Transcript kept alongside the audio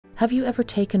Have you ever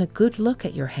taken a good look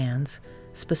at your hands,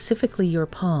 specifically your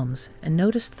palms, and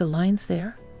noticed the lines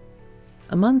there?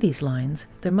 Among these lines,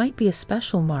 there might be a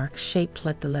special mark shaped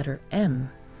like the letter M.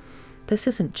 This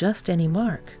isn't just any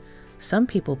mark. Some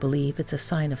people believe it's a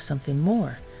sign of something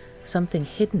more, something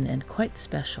hidden and quite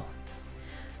special.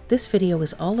 This video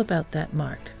is all about that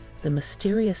mark, the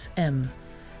mysterious M.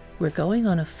 We're going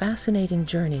on a fascinating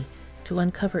journey to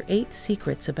uncover 8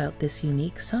 secrets about this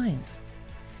unique sign.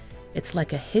 It's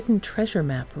like a hidden treasure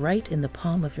map right in the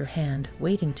palm of your hand,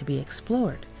 waiting to be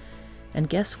explored. And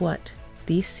guess what?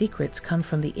 These secrets come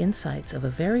from the insights of a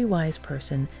very wise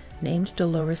person named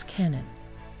Dolores Cannon.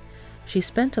 She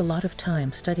spent a lot of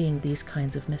time studying these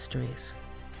kinds of mysteries.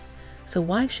 So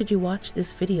why should you watch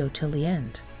this video till the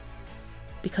end?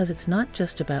 Because it's not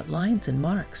just about lines and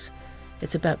marks.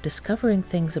 It's about discovering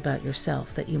things about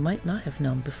yourself that you might not have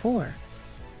known before.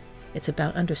 It's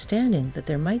about understanding that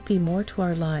there might be more to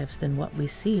our lives than what we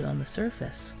see on the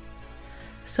surface.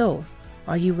 So,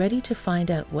 are you ready to find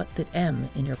out what the M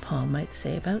in your palm might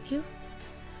say about you?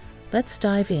 Let's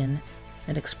dive in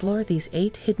and explore these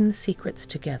 8 hidden secrets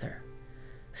together.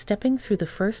 Stepping through the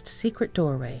first secret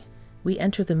doorway, we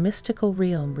enter the mystical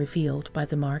realm revealed by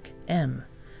the mark M.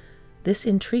 This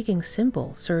intriguing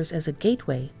symbol serves as a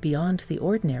gateway beyond the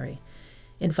ordinary,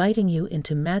 inviting you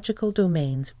into magical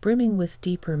domains brimming with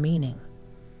deeper meaning.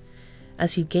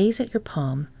 As you gaze at your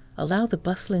palm, allow the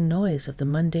bustling noise of the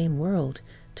mundane world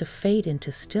to fade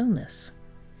into stillness.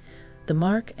 The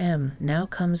mark M now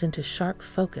comes into sharp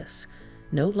focus,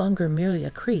 no longer merely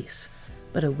a crease,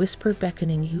 but a whisper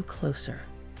beckoning you closer.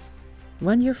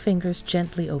 Run your fingers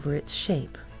gently over its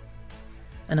shape.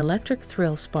 An electric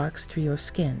thrill sparks through your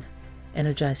skin,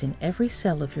 energizing every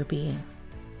cell of your being.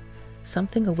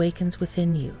 Something awakens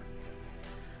within you,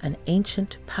 an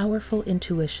ancient, powerful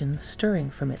intuition stirring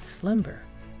from its slumber.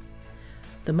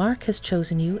 The mark has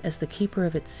chosen you as the keeper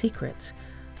of its secrets,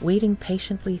 waiting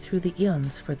patiently through the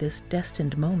eons for this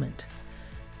destined moment.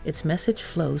 Its message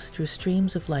flows through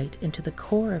streams of light into the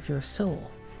core of your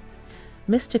soul.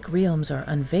 Mystic realms are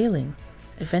unveiling,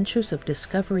 adventures of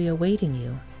discovery awaiting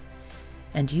you,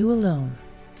 and you alone.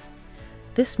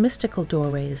 This mystical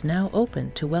doorway is now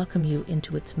open to welcome you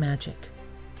into its magic.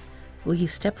 Will you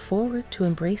step forward to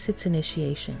embrace its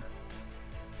initiation?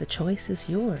 The choice is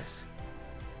yours.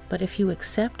 But if you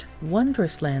accept,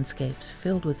 wondrous landscapes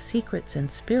filled with secrets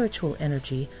and spiritual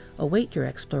energy await your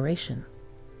exploration.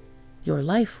 Your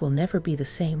life will never be the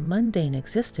same mundane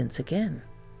existence again.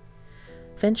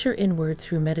 Venture inward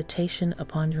through meditation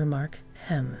upon your mark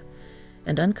M,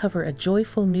 and uncover a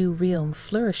joyful new realm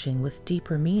flourishing with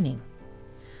deeper meaning.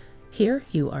 Here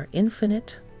you are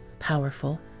infinite,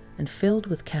 powerful, and filled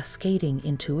with cascading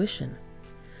intuition.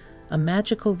 A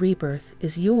magical rebirth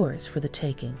is yours for the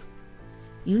taking.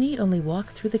 You need only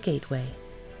walk through the gateway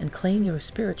and claim your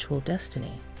spiritual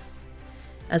destiny.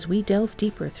 As we delve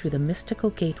deeper through the mystical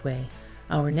gateway,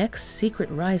 our next secret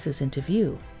rises into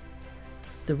view.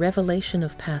 The revelation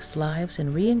of past lives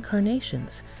and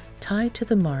reincarnations tied to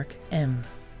the mark M.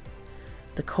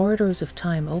 The corridors of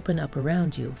time open up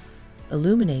around you,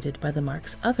 illuminated by the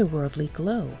mark's otherworldly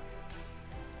glow.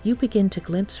 You begin to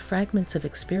glimpse fragments of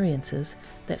experiences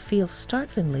that feel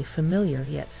startlingly familiar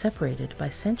yet separated by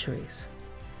centuries.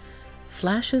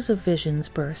 Flashes of visions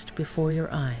burst before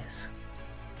your eyes.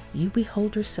 You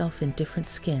behold yourself in different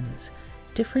skins,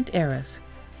 different eras,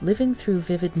 living through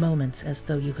vivid moments as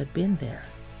though you had been there.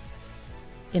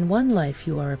 In one life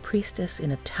you are a priestess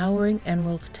in a towering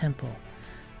emerald temple,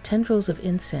 tendrils of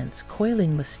incense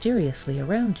coiling mysteriously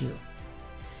around you.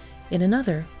 In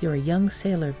another, you're a young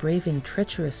sailor braving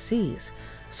treacherous seas,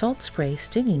 salt spray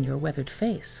stinging your weathered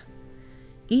face.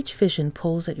 Each vision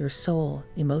pulls at your soul,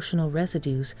 emotional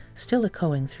residues still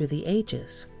echoing through the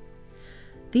ages.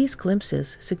 These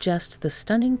glimpses suggest the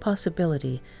stunning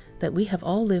possibility that we have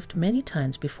all lived many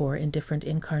times before in different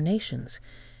incarnations,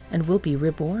 and will be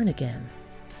reborn again.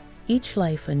 Each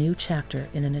life a new chapter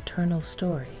in an eternal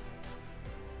story.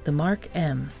 The mark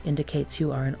M indicates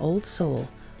you are an old soul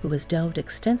who has delved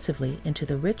extensively into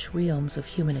the rich realms of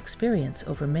human experience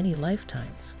over many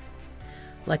lifetimes.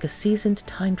 Like a seasoned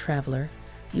time traveler,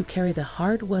 you carry the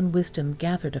hard-won wisdom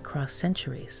gathered across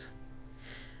centuries.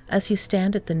 As you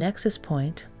stand at the nexus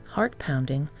point,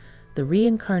 heart-pounding, the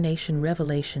reincarnation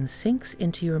revelation sinks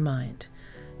into your mind.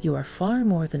 You are far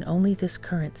more than only this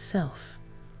current self.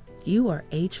 You are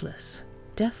ageless,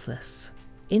 deathless,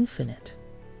 infinite.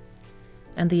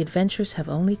 And the adventures have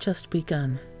only just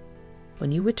begun.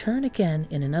 When you return again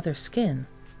in another skin,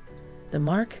 the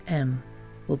mark M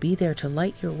will be there to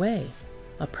light your way,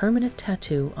 a permanent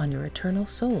tattoo on your eternal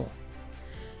soul.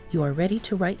 You are ready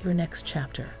to write your next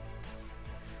chapter.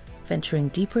 Venturing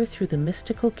deeper through the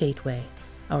mystical gateway,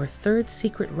 our third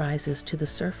secret rises to the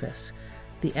surface,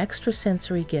 the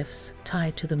extrasensory gifts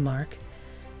tied to the mark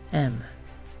M.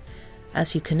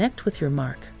 As you connect with your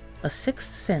mark, a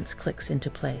sixth sense clicks into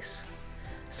place.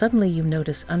 Suddenly you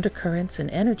notice undercurrents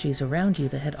and energies around you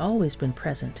that had always been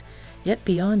present, yet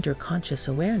beyond your conscious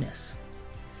awareness.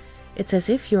 It's as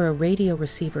if you're a radio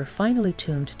receiver finely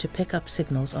tuned to pick up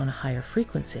signals on a higher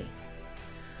frequency.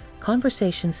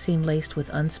 Conversations seem laced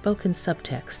with unspoken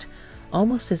subtext,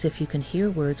 almost as if you can hear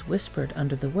words whispered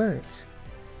under the words.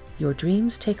 Your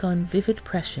dreams take on vivid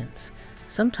prescience,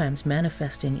 sometimes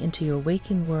manifesting into your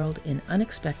waking world in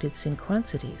unexpected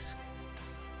synchronicities.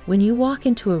 When you walk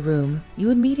into a room, you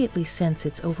immediately sense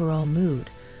its overall mood,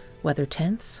 whether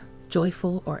tense,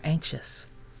 joyful, or anxious,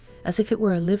 as if it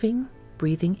were a living,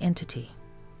 breathing entity.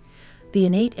 The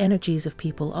innate energies of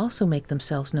people also make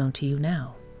themselves known to you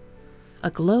now. A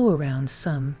glow around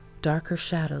some, darker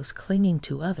shadows clinging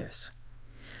to others.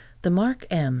 The mark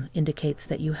M indicates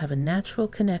that you have a natural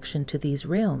connection to these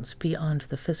realms beyond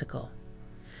the physical.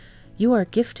 You are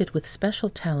gifted with special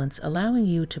talents allowing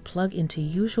you to plug into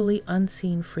usually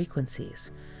unseen frequencies.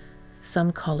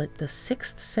 Some call it the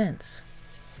sixth sense.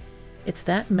 It's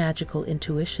that magical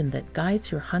intuition that guides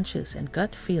your hunches and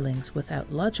gut feelings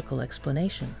without logical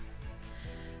explanation.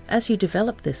 As you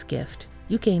develop this gift,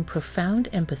 you gain profound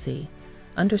empathy,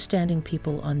 understanding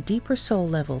people on deeper soul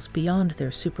levels beyond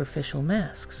their superficial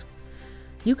masks.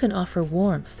 You can offer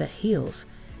warmth that heals,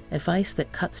 advice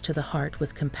that cuts to the heart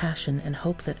with compassion, and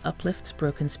hope that uplifts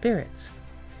broken spirits.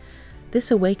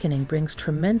 This awakening brings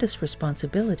tremendous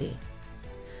responsibility.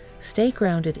 Stay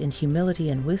grounded in humility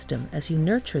and wisdom as you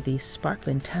nurture these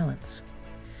sparkling talents.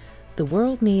 The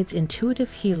world needs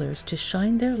intuitive healers to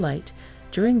shine their light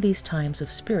during these times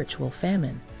of spiritual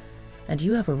famine, and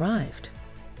you have arrived.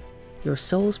 Your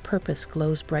soul's purpose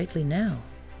glows brightly now.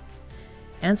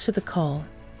 Answer the call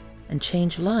and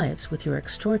change lives with your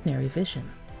extraordinary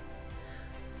vision.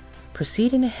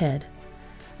 Proceeding ahead,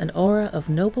 an aura of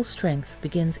noble strength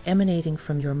begins emanating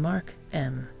from your mark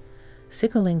M,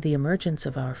 signaling the emergence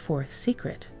of our fourth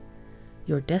secret,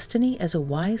 your destiny as a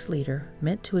wise leader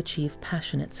meant to achieve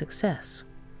passionate success.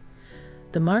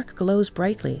 The mark glows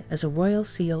brightly as a royal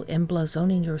seal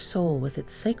emblazoning your soul with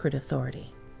its sacred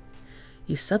authority.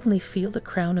 You suddenly feel the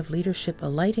crown of leadership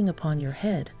alighting upon your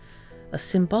head, a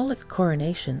symbolic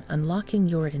coronation unlocking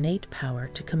your innate power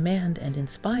to command and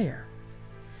inspire.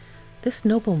 This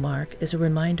noble mark is a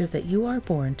reminder that you are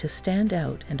born to stand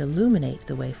out and illuminate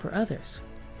the way for others.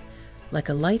 Like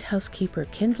a lighthouse keeper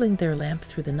kindling their lamp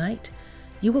through the night,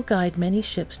 you will guide many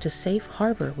ships to safe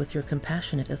harbor with your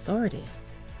compassionate authority.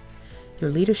 Your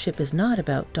leadership is not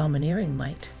about domineering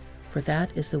might, for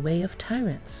that is the way of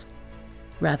tyrants.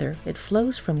 Rather, it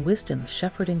flows from wisdom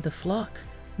shepherding the flock,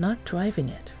 not driving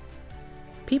it.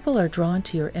 People are drawn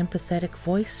to your empathetic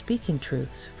voice speaking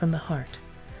truths from the heart.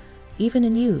 Even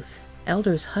in youth,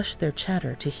 elders hush their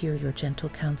chatter to hear your gentle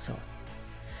counsel.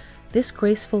 This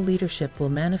graceful leadership will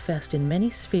manifest in many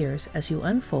spheres as you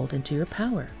unfold into your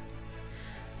power.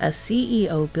 As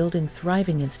CEO building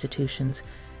thriving institutions,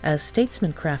 as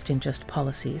statesman crafting just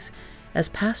policies, as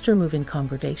pastor moving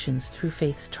congregations through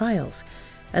faith's trials,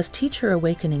 as teacher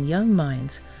awakening young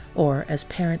minds, or as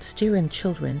parent steering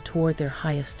children toward their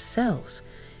highest selves,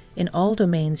 in all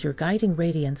domains your guiding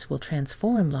radiance will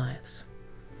transform lives.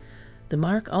 The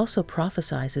mark also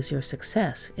prophesizes your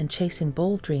success in chasing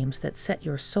bold dreams that set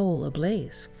your soul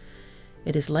ablaze.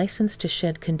 It is licensed to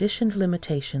shed conditioned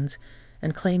limitations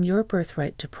and claim your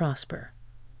birthright to prosper.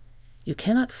 You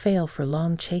cannot fail for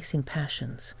long chasing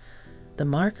passions. The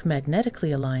mark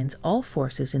magnetically aligns all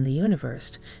forces in the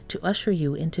universe to usher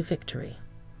you into victory.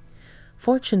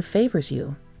 Fortune favors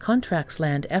you, contracts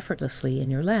land effortlessly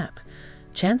in your lap,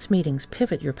 chance meetings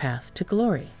pivot your path to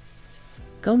glory.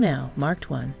 Go now, marked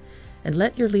one, and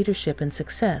let your leadership and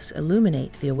success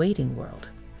illuminate the awaiting world.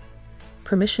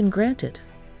 Permission granted,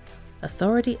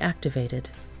 authority activated,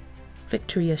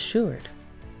 victory assured.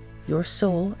 Your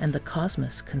soul and the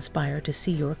cosmos conspire to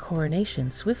see your coronation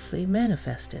swiftly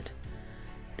manifested.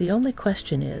 The only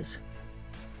question is,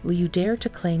 will you dare to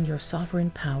claim your sovereign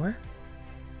power?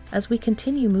 As we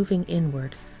continue moving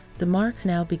inward, the mark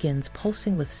now begins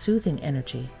pulsing with soothing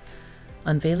energy,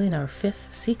 unveiling our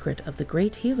fifth secret of the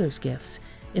great healer's gifts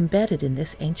embedded in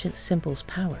this ancient symbol's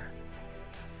power.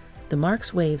 The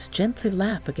mark's waves gently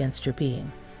lap against your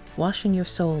being, washing your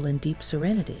soul in deep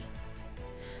serenity.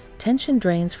 Tension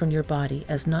drains from your body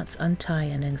as knots untie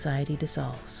and anxiety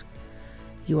dissolves.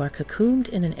 You are cocooned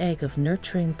in an egg of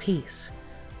nurturing peace,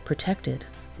 protected,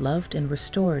 loved, and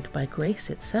restored by grace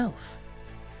itself.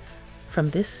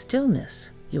 From this stillness,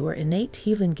 your innate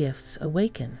healing gifts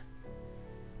awaken,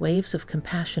 waves of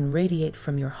compassion radiate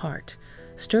from your heart,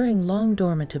 stirring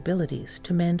long-dormant abilities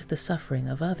to mend the suffering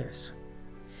of others.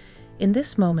 In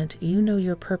this moment, you know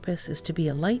your purpose is to be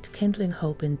a light kindling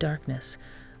hope in darkness,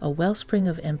 a wellspring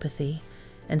of empathy,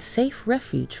 and safe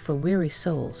refuge for weary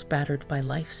souls battered by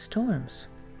life's storms.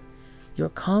 Your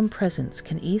calm presence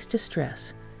can ease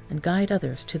distress and guide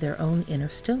others to their own inner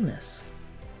stillness.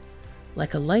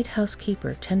 Like a lighthouse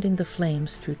keeper tending the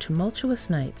flames through tumultuous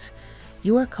nights,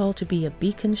 you are called to be a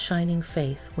beacon shining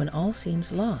faith when all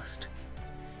seems lost.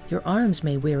 Your arms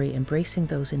may weary embracing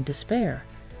those in despair,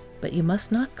 but you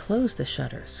must not close the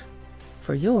shutters,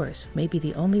 for yours may be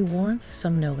the only warmth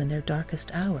some know in their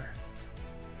darkest hour.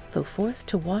 Go forth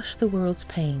to wash the world's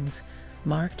pains,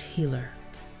 marked healer.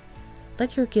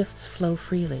 Let your gifts flow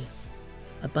freely.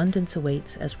 Abundance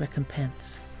awaits as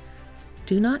recompense.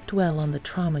 Do not dwell on the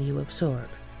trauma you absorb.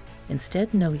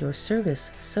 Instead, know your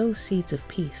service sows seeds of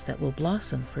peace that will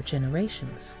blossom for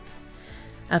generations.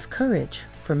 Have courage,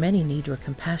 for many need your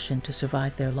compassion to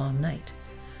survive their long night.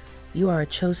 You are a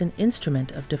chosen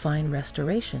instrument of divine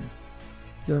restoration.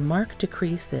 Your mark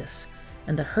decrees this,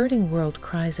 and the hurting world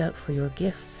cries out for your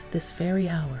gifts this very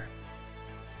hour.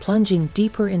 Plunging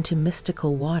deeper into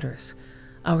mystical waters,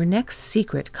 our next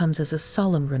secret comes as a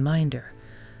solemn reminder.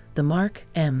 The mark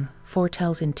M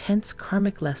foretells intense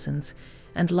karmic lessons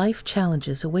and life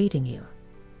challenges awaiting you.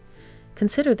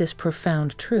 Consider this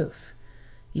profound truth.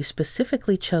 You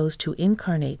specifically chose to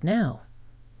incarnate now,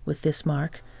 with this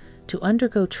mark, to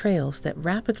undergo trails that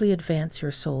rapidly advance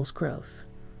your soul's growth.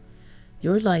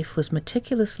 Your life was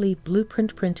meticulously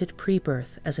blueprint-printed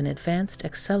pre-birth as an advanced,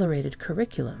 accelerated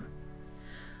curriculum.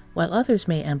 While others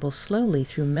may amble slowly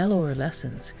through mellower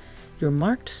lessons, your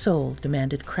marked soul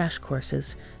demanded crash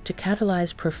courses to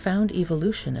catalyze profound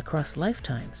evolution across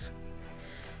lifetimes.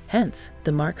 Hence,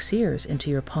 the mark sears into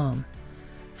your palm,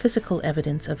 physical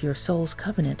evidence of your soul's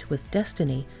covenant with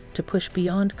destiny to push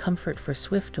beyond comfort for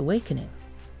swift awakening.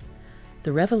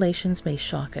 The revelations may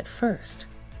shock at first.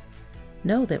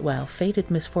 Know that while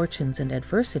fated misfortunes and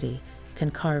adversity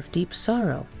can carve deep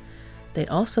sorrow, they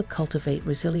also cultivate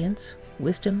resilience,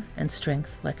 wisdom, and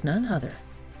strength like none other.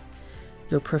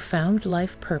 Your profound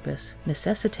life purpose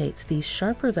necessitates these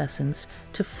sharper lessons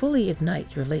to fully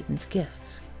ignite your latent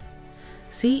gifts.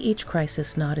 See each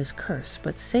crisis not as curse,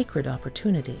 but sacred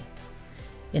opportunity.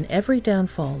 In every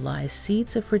downfall lies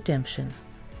seeds of redemption.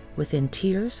 Within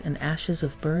tears and ashes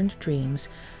of burned dreams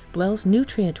dwells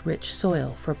nutrient-rich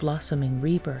soil for blossoming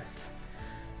rebirth.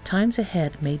 Times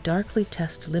ahead may darkly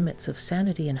test limits of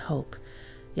sanity and hope,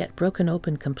 yet broken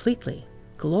open completely,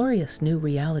 glorious new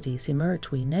realities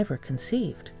emerge we never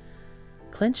conceived.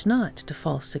 Clench not to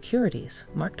false securities,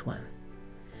 marked one.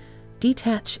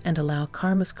 Detach and allow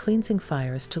karma's cleansing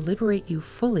fires to liberate you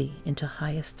fully into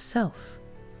highest self.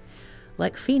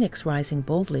 Like phoenix rising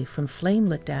boldly from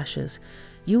flame-licked ashes,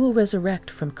 you will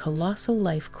resurrect from colossal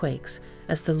life quakes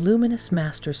as the luminous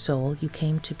master soul you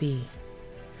came to be.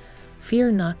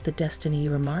 Fear not the destiny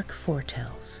your mark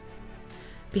foretells.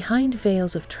 Behind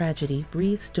veils of tragedy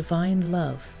breathes divine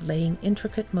love, laying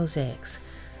intricate mosaics.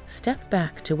 Step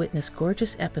back to witness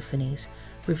gorgeous epiphanies,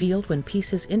 revealed when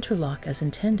pieces interlock as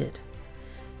intended.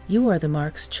 You are the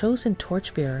mark's chosen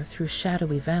torchbearer through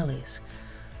shadowy valleys.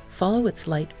 Follow its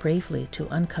light bravely to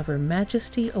uncover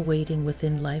majesty awaiting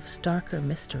within life's darker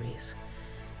mysteries.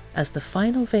 As the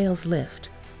final veils lift,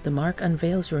 the mark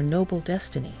unveils your noble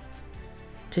destiny,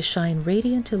 to shine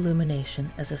radiant illumination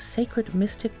as a sacred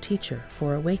mystic teacher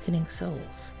for awakening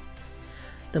souls.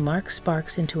 The mark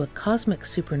sparks into a cosmic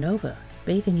supernova,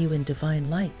 bathing you in divine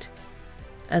light.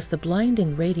 As the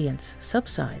blinding radiance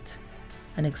subsides,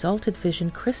 an exalted vision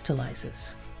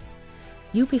crystallizes.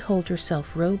 You behold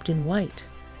yourself robed in white,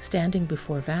 standing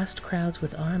before vast crowds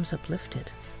with arms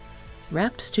uplifted.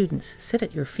 Rapt students sit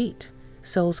at your feet,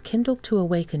 souls kindled to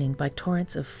awakening by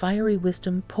torrents of fiery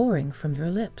wisdom pouring from your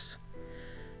lips.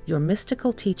 Your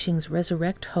mystical teachings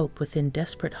resurrect hope within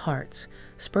desperate hearts,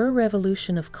 spur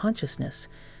revolution of consciousness,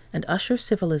 and usher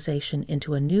civilization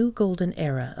into a new golden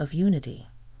era of unity.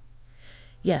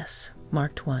 Yes,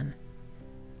 marked one,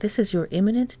 this is your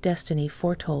imminent destiny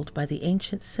foretold by the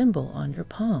ancient symbol on your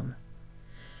palm.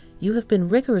 You have been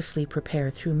rigorously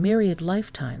prepared through myriad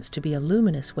lifetimes to be a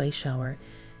luminous wayshower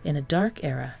in a dark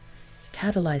era,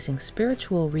 catalyzing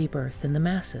spiritual rebirth in the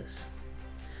masses.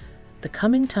 The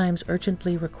coming times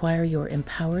urgently require your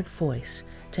empowered voice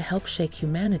to help shake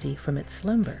humanity from its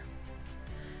slumber.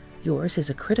 Yours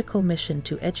is a critical mission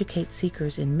to educate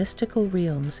seekers in mystical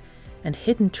realms and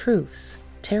hidden truths,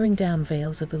 tearing down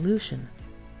veils of illusion.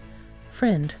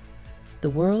 Friend, the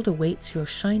world awaits your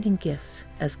shining gifts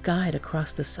as guide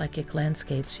across the psychic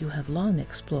landscapes you have long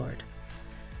explored.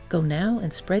 Go now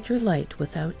and spread your light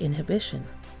without inhibition.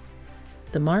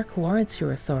 The mark warrants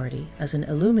your authority as an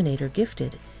illuminator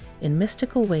gifted in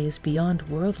mystical ways beyond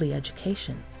worldly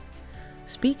education.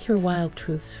 Speak your wild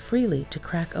truths freely to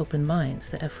crack open minds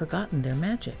that have forgotten their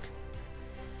magic.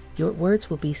 Your words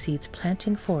will be seeds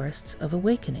planting forests of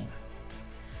awakening.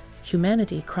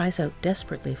 Humanity cries out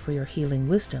desperately for your healing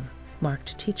wisdom,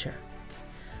 marked teacher.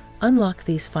 Unlock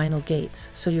these final gates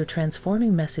so your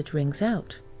transforming message rings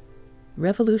out.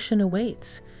 Revolution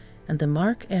awaits, and the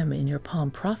mark M in your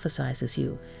palm prophesies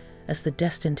you as the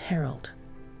destined herald.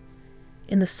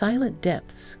 In the silent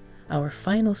depths, our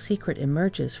final secret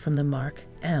emerges from the mark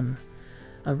M,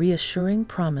 a reassuring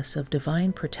promise of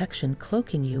divine protection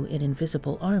cloaking you in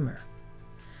invisible armor.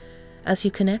 As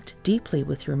you connect deeply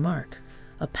with your mark,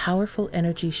 a powerful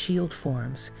energy shield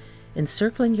forms,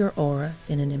 encircling your aura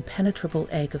in an impenetrable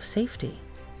egg of safety.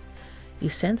 You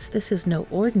sense this is no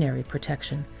ordinary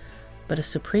protection, but a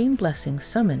supreme blessing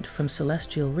summoned from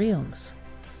celestial realms.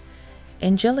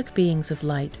 Angelic beings of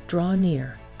light draw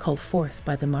near, called forth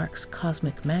by the mark's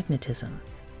cosmic magnetism.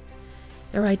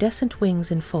 Iridescent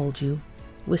wings enfold you,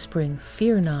 whispering,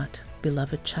 "Fear not,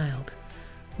 beloved child.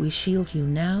 We shield you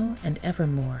now and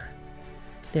evermore."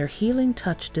 Their healing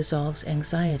touch dissolves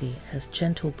anxiety as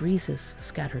gentle breezes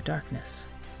scatter darkness.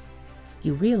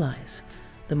 You realize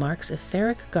the mark's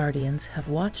etheric guardians have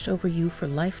watched over you for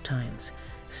lifetimes,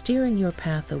 steering your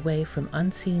path away from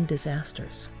unseen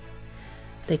disasters.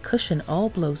 They cushion all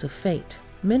blows of fate,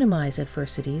 minimize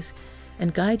adversities,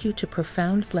 and guide you to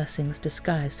profound blessings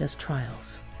disguised as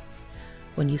trials.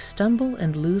 When you stumble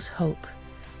and lose hope,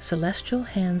 celestial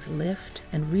hands lift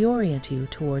and reorient you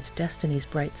towards destiny's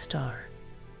bright star.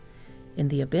 In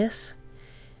the abyss,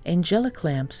 angelic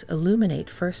lamps illuminate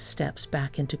first steps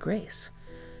back into grace.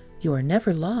 You are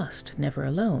never lost, never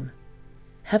alone.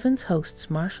 Heaven's hosts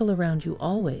marshal around you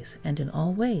always and in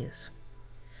all ways.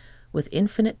 With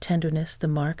infinite tenderness, the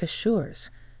mark assures,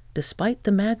 despite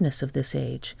the madness of this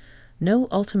age, no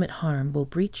ultimate harm will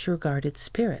breach your guarded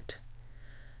spirit.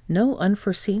 No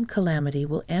unforeseen calamity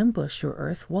will ambush your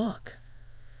earth walk.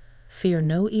 Fear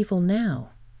no evil now,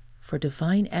 for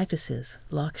divine Agnes's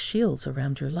lock shields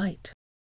around your light.